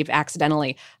 like we've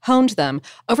accidentally honed them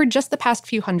over just the past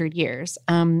few hundred years,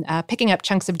 picking up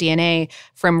chunks of DNA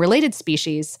from related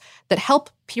species that help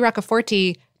P.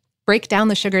 roqueforti break down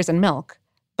the sugars in milk,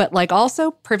 but like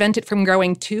also prevent it from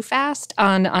growing too fast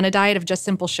on a diet of just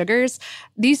simple sugars.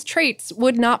 These traits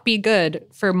would not be good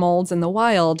for molds in the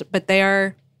wild, but they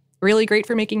are really great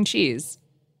for making cheese.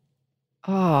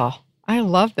 Oh, I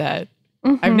love that.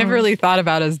 I've never really thought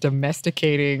about as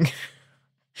domesticating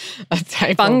a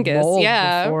type fungus, of mold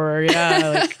yeah. before.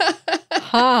 Yeah,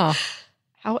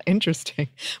 how interesting.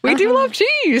 We do love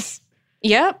cheese.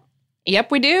 Yep,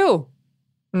 we do.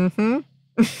 Mm-hmm.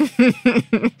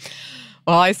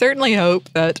 Well, I certainly hope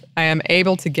that I am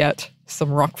able to get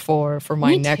some Roquefort for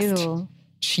my next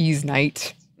cheese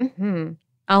night. Mm-hmm.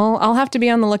 I'll have to be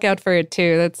on the lookout for it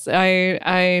too. That's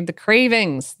the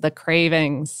cravings.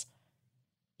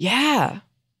 Yeah.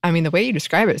 I mean, the way you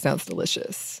describe it sounds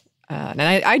delicious. And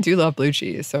I do love blue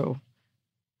cheese, so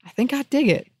I think I'd dig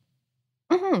it.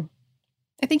 Mm-hmm.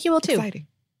 I think you will too. Exciting.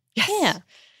 Yes. Yeah.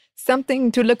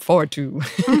 Something to look forward to.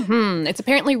 Mm-hmm. It's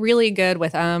apparently really good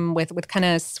with kind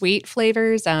of sweet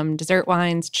flavors, dessert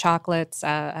wines, chocolates,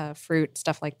 fruit,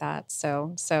 stuff like that.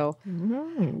 So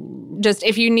just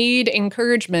if you need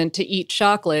encouragement to eat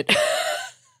chocolate.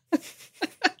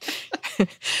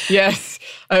 Yes.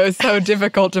 It was so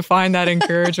difficult to find that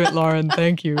encouragement, Lauren.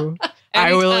 Thank you.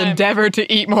 I will endeavor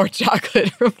to eat more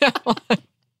chocolate from now on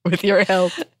with your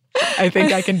help. I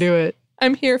think I can do it.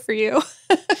 I'm here for you.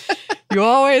 You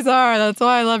always are. That's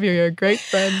why I love you. You're a great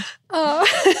friend. Oh,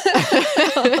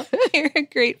 you're a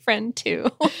great friend too.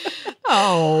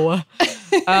 Oh.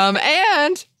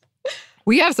 And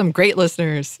we have some great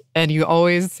listeners, and you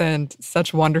always send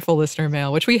such wonderful listener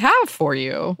mail, which we have for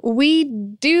you. We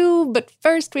do, but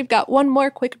first we've got one more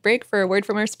quick break for a word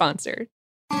from our sponsor.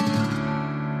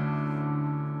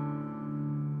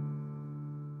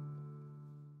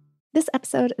 This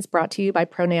episode is brought to you by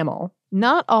Pronamel.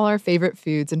 Not all our favorite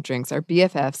foods and drinks are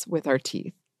BFFs with our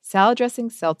teeth. Salad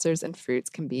dressings, seltzers, and fruits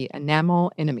can be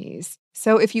enamel enemies.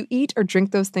 So if you eat or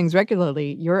drink those things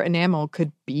regularly, your enamel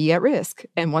could be at risk.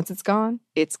 And once it's gone,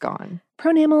 it's gone.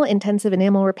 Pronamel Intensive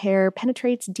Enamel Repair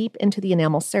penetrates deep into the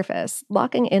enamel surface,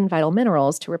 locking in vital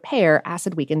minerals to repair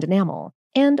acid-weakened enamel.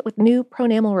 And with new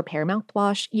Pronamel Repair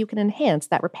mouthwash, you can enhance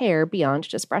that repair beyond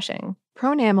just brushing.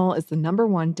 Pronamel is the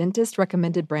 #1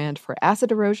 dentist-recommended brand for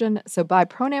acid erosion, so buy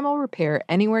Pronamel Repair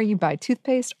anywhere you buy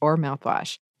toothpaste or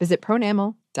mouthwash. Visit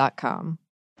pronamel.com.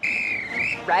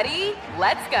 Ready?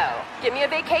 Let's go. Give me a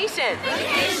vacation.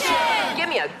 Vacation! Give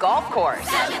me a golf course.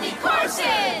 70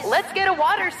 courses! Let's get a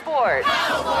water sport.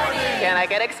 Paddleboarding! Can I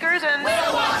get excursions?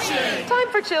 Whale watching! Time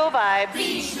for chill vibes.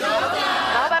 Beach yoga!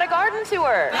 How about a garden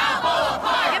tour? Balboa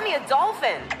Park! Give me a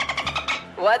dolphin.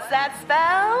 What's that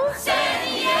spell? San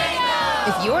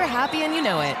Diego! If you're happy and you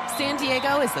know it, San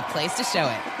Diego is the place to show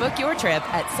it. Book your trip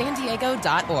at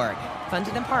sandiego.org.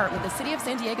 Funded in part with the City of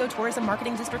San Diego Tourism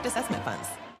Marketing District Assessment Funds.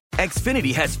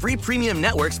 Xfinity has free premium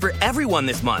networks for everyone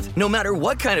this month, no matter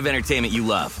what kind of entertainment you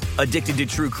love. Addicted to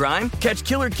true crime? Catch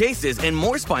killer cases and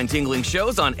more spine-tingling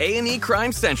shows on A&E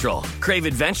Crime Central. Crave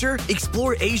adventure?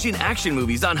 Explore Asian action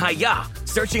movies on Hi-Ya.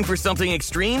 Searching for something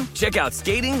extreme? Check out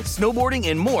skating, snowboarding,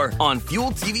 and more on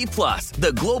Fuel TV Plus,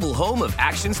 the global home of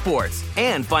action sports.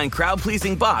 And find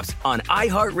crowd-pleasing bops on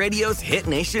iHeartRadio's Hit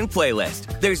Nation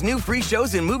playlist. There's new free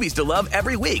shows and movies to love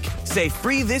every week. Say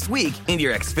free this week in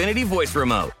your Xfinity voice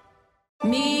remote.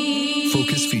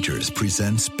 Focus Features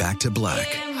presents Back to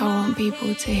Black. I want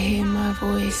people to hear my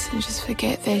voice and just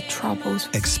forget their troubles.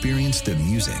 Experience the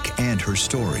music and her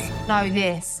story. Know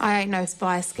this. I ain't no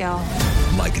Spice Girl.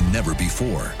 Like never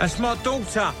before. That's my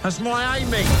daughter. That's my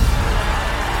Amy.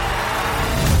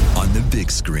 On the big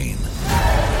screen.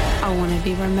 I want to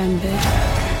be remembered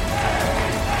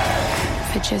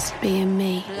for just being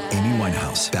me. Amy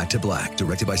Winehouse, Back to Black,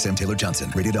 directed by Sam Taylor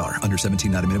Johnson. Rated R, under 17,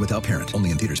 not a minute without parent.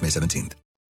 Only in theaters May 17th.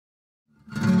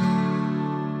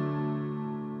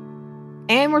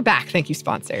 And we're back. Thank you,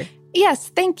 sponsor. Yes,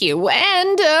 thank you.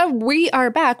 And we are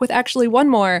back with actually one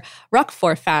more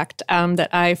Roquefort fact that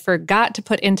I forgot to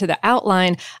put into the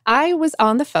outline. I was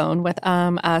on the phone with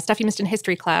Stuff You Missed in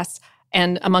History class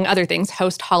and, among other things,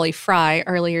 host Holly Fry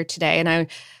earlier today. And I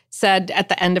said at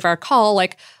the end of our call,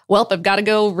 like, well, I've got to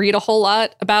go read a whole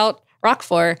lot about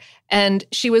Roquefort. And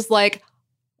she was like,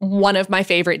 one of my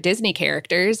favorite Disney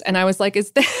characters. And I was like,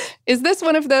 is this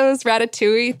one of those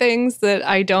Ratatouille things that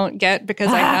I don't get because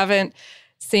I haven't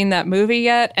seen that movie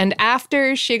yet? And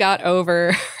after she got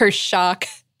over her shock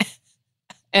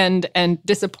and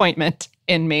disappointment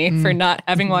in me for not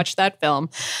having watched that film.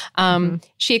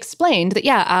 She explained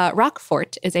that,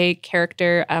 Roquefort is a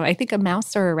character, I think a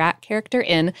mouse or a rat character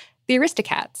in The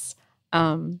Aristocats.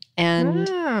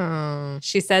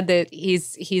 She said that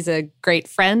he's a great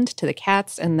friend to the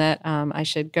cats and that I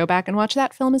should go back and watch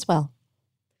that film as well.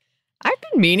 I've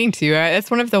been meaning to. It's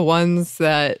one of the ones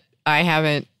that I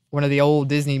haven't, one of the old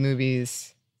Disney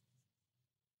movies,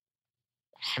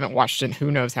 I haven't watched in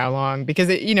who knows how long because,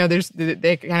 they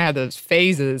kind of have those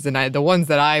phases. And the ones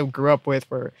that I grew up with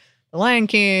were The Lion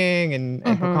King and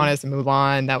Pocahontas and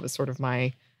Mulan. That was sort of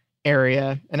my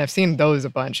area. And I've seen those a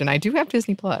bunch. And I do have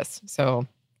Disney Plus. So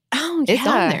it's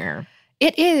on there.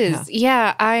 It is.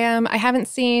 Yeah. I haven't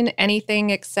seen anything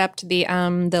except the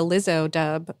Lizzo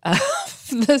dub of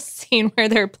the scene where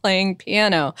they're playing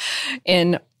piano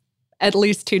in at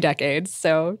least 2 decades.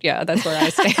 So yeah, that's where I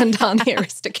stand on the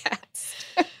Aristocats.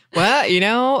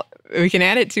 Well, we can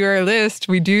add it to our list.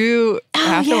 We do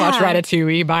have to watch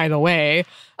Ratatouille, by the way.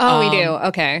 Oh, we do.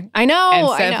 Okay. I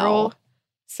know. And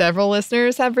several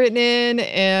listeners have written in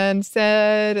and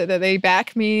said that they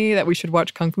back me that we should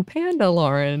watch Kung Fu Panda,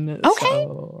 Lauren. Okay.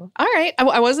 So. All right.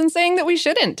 I wasn't saying that we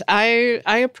shouldn't. I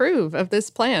approve of this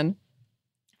plan.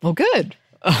 Well, good.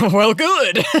 Well,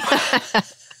 good.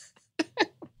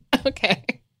 Okay.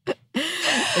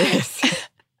 Yes.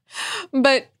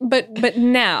 But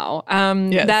now,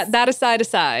 that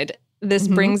aside, this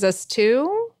brings us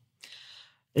to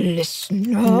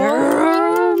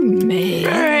Listener Mail.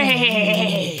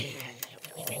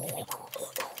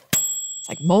 It's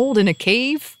like mold in a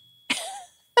cave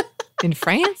in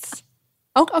France.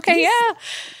 Oh, okay, yeah.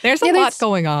 There's a lot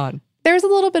going on. There's a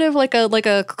little bit of like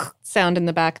a sound in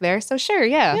the back there. So sure,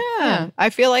 yeah. I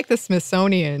feel like the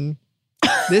Smithsonian.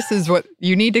 This is what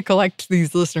you need to collect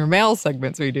these listener mail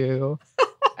segments we do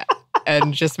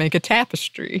and just make a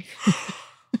tapestry.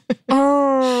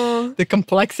 The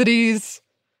complexities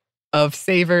of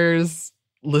Saver's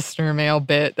listener mail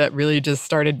bit that really just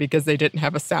started because they didn't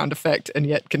have a sound effect and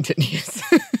yet continues.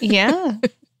 Yeah.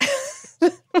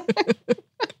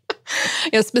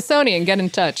 Smithsonian, get in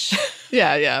touch.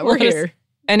 Yeah, we're here.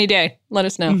 Any day. Let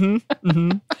us know.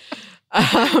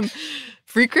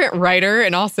 Frequent writer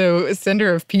and also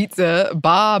sender of pizza,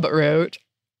 Bob wrote,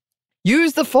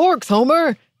 "Use the forks,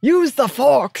 Homer. Use the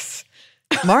forks."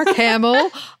 Mark Hamill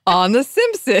on The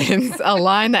Simpsons, a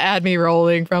line that had me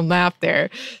rolling from laughter.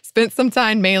 Spent some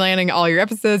time mainlanding all your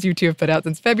episodes you two have put out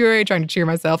since February, trying to cheer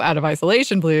myself out of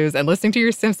isolation blues, and listening to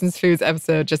your Simpsons Foods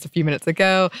episode just a few minutes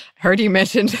ago. Heard you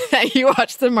mentioned that you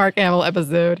watched the Mark Hamill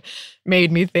episode.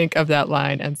 Made me think of that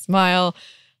line and smile.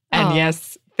 And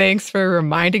yes, thanks for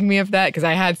reminding me of that, because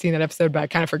I had seen that episode, but I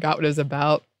kind of forgot what it was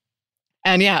about.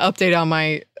 And yeah, update on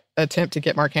my attempt to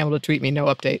get Mark Hamill to tweet me, no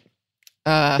update.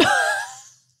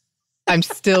 I'm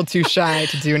still too shy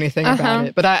to do anything about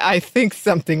it, but I think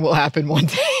something will happen one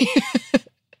day.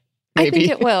 Maybe. I think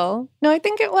it will. No, I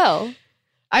think it will.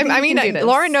 I mean,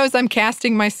 Lauren knows I'm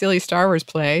casting my silly Star Wars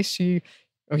play. You're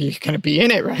going to be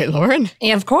in it, right, Lauren?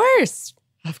 Yeah, of course.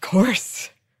 Of course.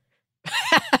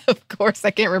 Of course.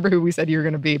 I can't remember who we said you were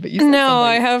going to be, but you said somebody.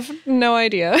 I have no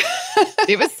idea.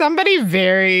 It was somebody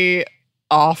very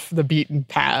off the beaten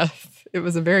path. It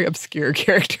was a very obscure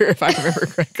character, if I remember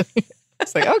correctly.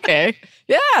 It's like, okay,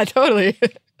 yeah, totally.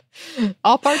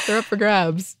 All parts are up for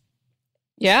grabs.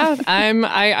 Yeah,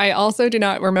 I also do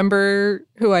not remember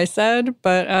who I said,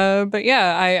 but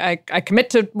yeah, I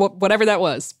commit to whatever that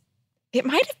was. It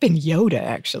might have been Yoda,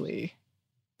 actually.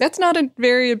 That's not a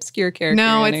very obscure character.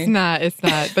 No, Annie. it's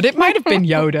not. But it might have been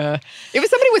Yoda. It was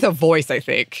somebody with a voice, I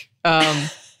think.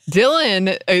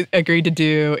 Dylan agreed to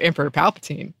do Emperor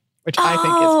Palpatine, which I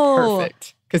think is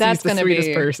perfect because he's the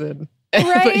sweetest person.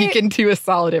 Right? But he can do a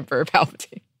solid Emperor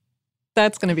Palpatine.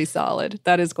 That's going to be solid.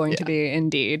 That is going to be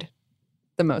indeed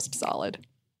the most solid.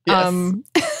 Yes.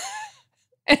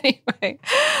 Anyway,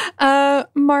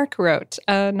 Mark wrote,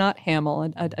 not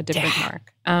Hamill, a different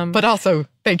Mark. But also,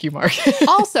 thank you, Mark.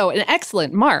 Also, an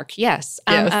excellent Mark, yes.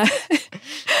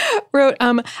 Wrote,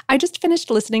 I just finished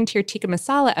listening to your tikka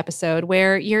masala episode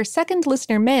where your second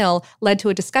listener mail led to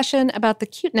a discussion about the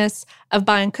cuteness of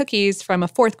buying cookies from a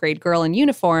 4th grade girl in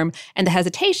uniform and the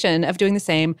hesitation of doing the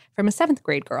same from a 7th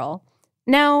grade girl.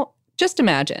 Now, just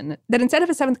imagine that instead of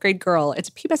a 7th grade girl, it's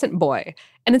a pubescent boy.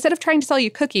 And instead of trying to sell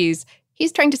you cookies,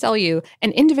 he's trying to sell you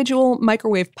an individual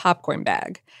microwave popcorn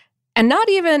bag. And not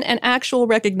even an actual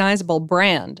recognizable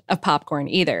brand of popcorn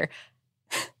either.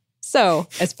 So,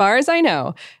 as far as I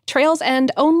know, Trails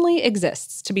End only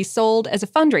exists to be sold as a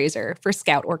fundraiser for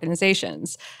Scout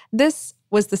organizations. This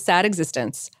was the sad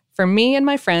existence for me and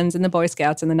my friends in the Boy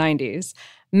Scouts in the 90s.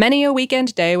 Many a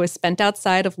weekend day was spent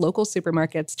outside of local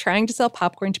supermarkets trying to sell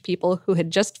popcorn to people who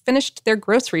had just finished their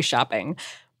grocery shopping.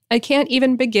 I can't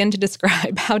even begin to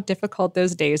describe how difficult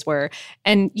those days were,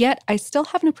 and yet I still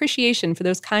have an appreciation for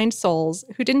those kind souls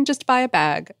who didn't just buy a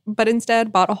bag, but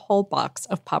instead bought a whole box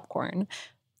of popcorn.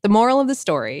 The moral of the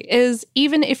story is,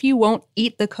 even if you won't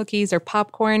eat the cookies or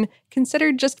popcorn,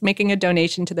 consider just making a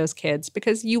donation to those kids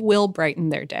because you will brighten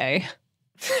their day.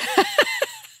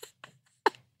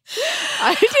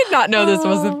 I did not know this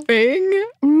was a thing.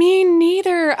 Me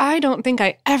neither. I don't think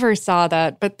I ever saw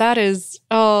that, but that is,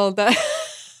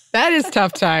 That is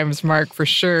tough times, Mark, for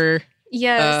sure.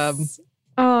 Yes.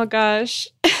 Oh, gosh.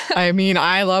 I mean,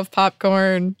 I love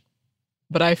popcorn,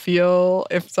 but I feel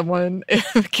if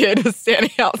a kid is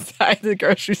standing outside the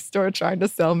grocery store trying to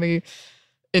sell me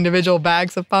individual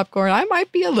bags of popcorn, I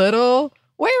might be a little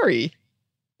wary.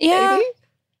 Yeah. Maybe.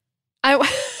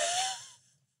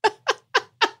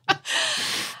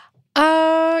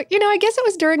 I guess it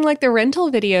was during like the rental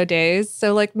video days.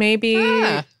 So like maybe,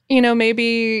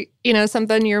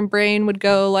 something your brain would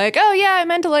go like, oh yeah, I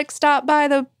meant to like stop by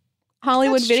the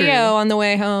Hollywood video on the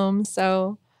way home.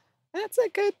 So that's a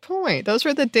good point. Those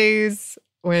were the days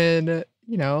when,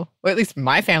 well, at least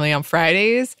my family on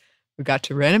Fridays, we got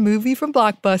to rent a movie from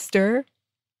Blockbuster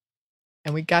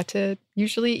and we got to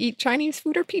usually eat Chinese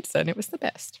food or pizza, and it was the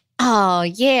best. Oh,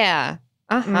 yeah.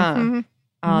 Uh-huh. Mm-hmm.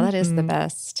 Oh, that is the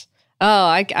best.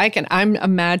 Oh, I'm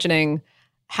imagining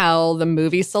how the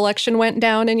movie selection went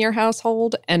down in your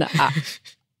household, and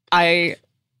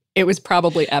it was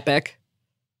probably epic.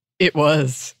 It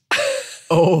was.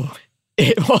 Oh,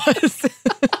 it was.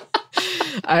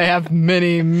 I have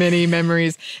many, many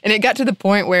memories. And it got to the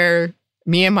point where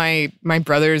me and my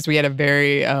brothers, we had a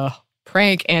very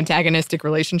prank antagonistic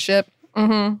relationship.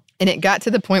 Mm-hmm. And it got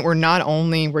to the point where not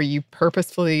only were you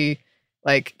purposefully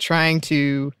like trying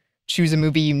to choose a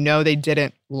movie they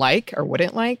didn't like or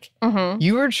wouldn't like,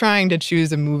 you were trying to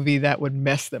choose a movie that would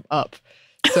mess them up.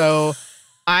 So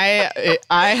I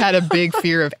had a big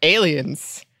fear of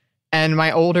aliens. And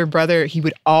my older brother, he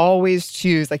would always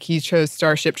choose, like he chose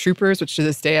Starship Troopers, which to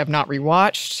this day I've not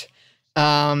rewatched.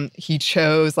 He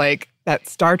chose like that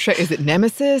Star Trek, is it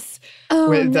Nemesis?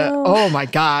 Oh my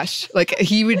gosh. Like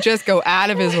he would just go out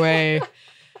of his way.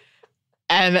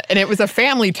 And it was a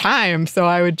family time. So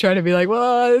I would try to be like,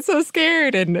 well, I'm so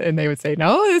scared. And they would say,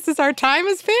 no, this is our time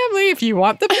as family if you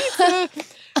want the pizza.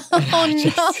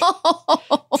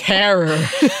 Terror.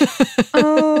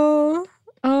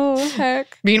 Oh,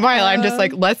 heck. Meanwhile, I'm just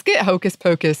like, let's get Hocus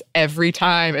Pocus every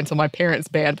time until my parents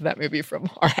banned that movie from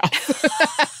our house.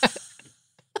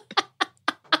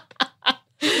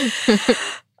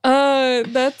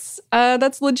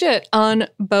 That's legit on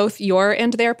both your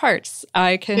and their parts.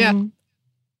 I can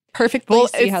perfectly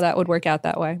see how that would work out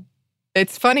that way.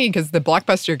 It's funny because the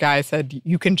Blockbuster guy said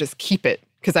you can just keep it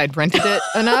because I'd rented it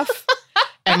enough.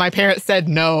 And my parents said,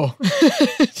 no,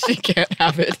 she can't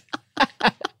have it.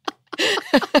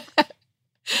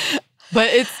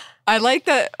 But I like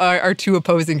that our two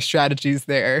opposing strategies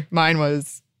there. Mine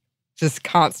was just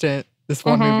constant, this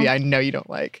one movie I know you don't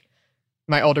like.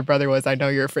 My older brother was, I know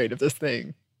you're afraid of this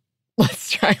thing.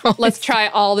 Let's try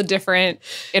all the different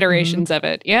iterations of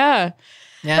it. Yeah.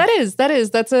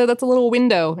 That's a little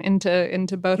window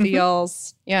into both of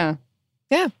y'all's. Yeah.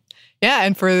 Yeah. Yeah.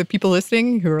 And for the people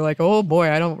listening who are like, oh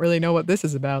boy, I don't really know what this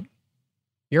is about.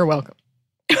 You're welcome.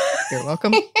 You're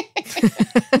welcome.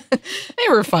 They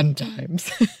were fun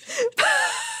times.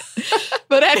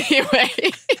 But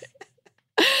anyway,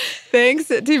 thanks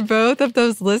to both of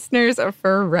those listeners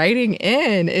for writing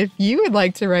in. If you would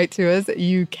like to write to us,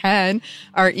 you can.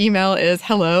 Our email is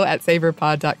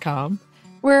hello@savorpod.com.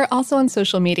 We're also on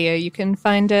social media. You can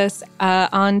find us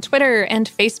on Twitter and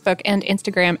Facebook and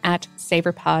Instagram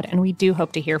 @SavorPod, and we do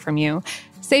hope to hear from you.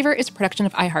 Savor is a production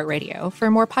of iHeartRadio. For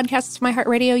more podcasts from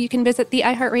iHeartRadio, you can visit the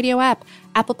iHeartRadio app,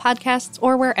 Apple Podcasts,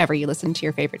 or wherever you listen to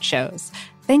your favorite shows.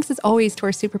 Thanks as always to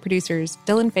our super producers,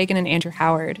 Dylan Fagan and Andrew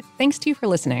Howard. Thanks to you for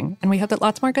listening, and we hope that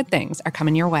lots more good things are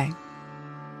coming your way.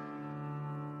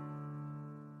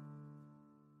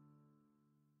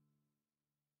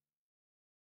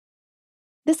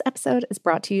 This episode is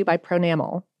brought to you by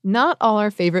Pronamel. Not all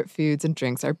our favorite foods and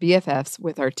drinks are BFFs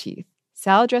with our teeth.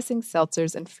 Salad dressings,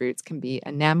 seltzers, and fruits can be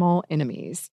enamel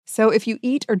enemies. So if you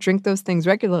eat or drink those things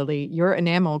regularly, your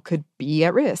enamel could be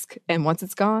at risk. And once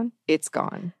it's gone, it's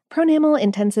gone. Pronamel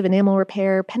Intensive Enamel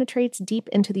Repair penetrates deep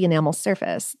into the enamel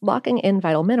surface, locking in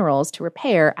vital minerals to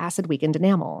repair acid-weakened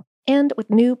enamel. And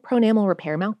with new Pronamel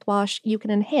Repair mouthwash, you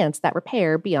can enhance that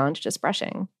repair beyond just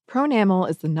brushing. Pronamel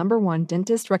is the #1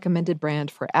 dentist-recommended brand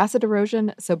for acid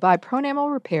erosion, so buy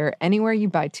Pronamel Repair anywhere you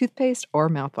buy toothpaste or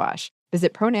mouthwash.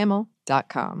 Visit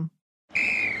Pronamel.com.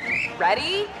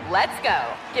 Ready? Let's go.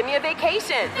 Give me a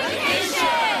vacation.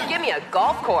 Vacation. Give me a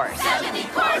golf course. 70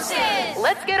 courses.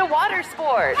 Let's get a water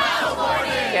sport.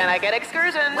 Paddleboarding. Can I get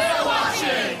excursions? Whale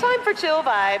watching. Time for chill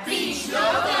vibes. Beach yoga.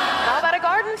 How about a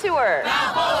garden tour?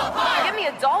 Balboa Park. Give me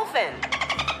a dolphin.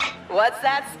 What's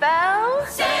that spell?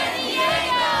 San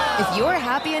Diego. If you're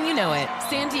happy and you know it,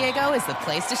 San Diego is the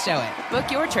place to show it. Book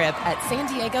your trip at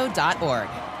sandiego.org.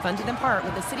 Funded in part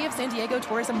with the City of San Diego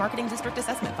Tourism Marketing District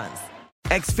Assessment Funds.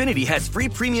 Xfinity has free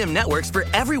premium networks for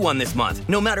everyone this month,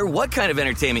 no matter what kind of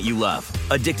entertainment you love.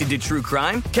 Addicted to true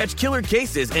crime? Catch killer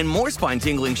cases and more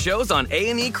spine-tingling shows on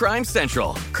A&E Crime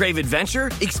Central. Crave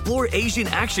adventure? Explore Asian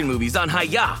action movies on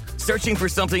Hi-YAH. Searching for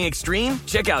something extreme?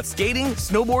 Check out skating,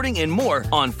 snowboarding, and more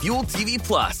on Fuel TV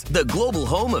Plus, the global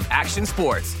home of action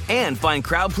sports. And find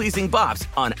crowd-pleasing bops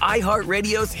on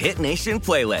iHeartRadio's Hit Nation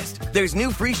playlist. There's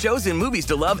new free shows and movies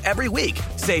to love every week.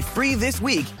 Say free this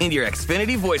week in your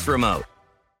Xfinity voice remote.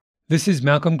 This is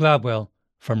Malcolm Gladwell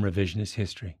from Revisionist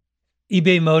History.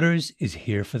 eBay Motors is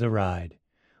here for the ride.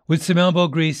 With some elbow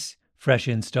grease, fresh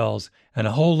installs, and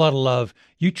a whole lot of love,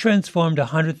 you transformed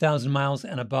 100,000 miles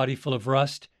and a body full of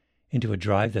rust into a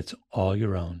drive that's all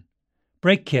your own.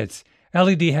 Brake kits,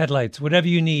 LED headlights, whatever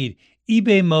you need,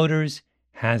 eBay Motors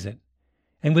has it.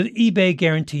 And with eBay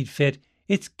Guaranteed Fit,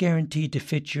 it's guaranteed to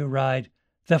fit your ride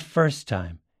the first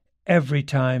time, every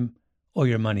time, or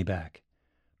your money back.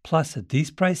 Plus, at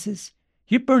these prices,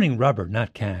 you're burning rubber,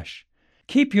 not cash.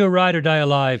 Keep your ride or die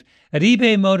alive at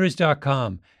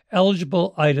ebaymotors.com.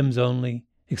 Eligible items only.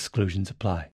 Exclusions apply.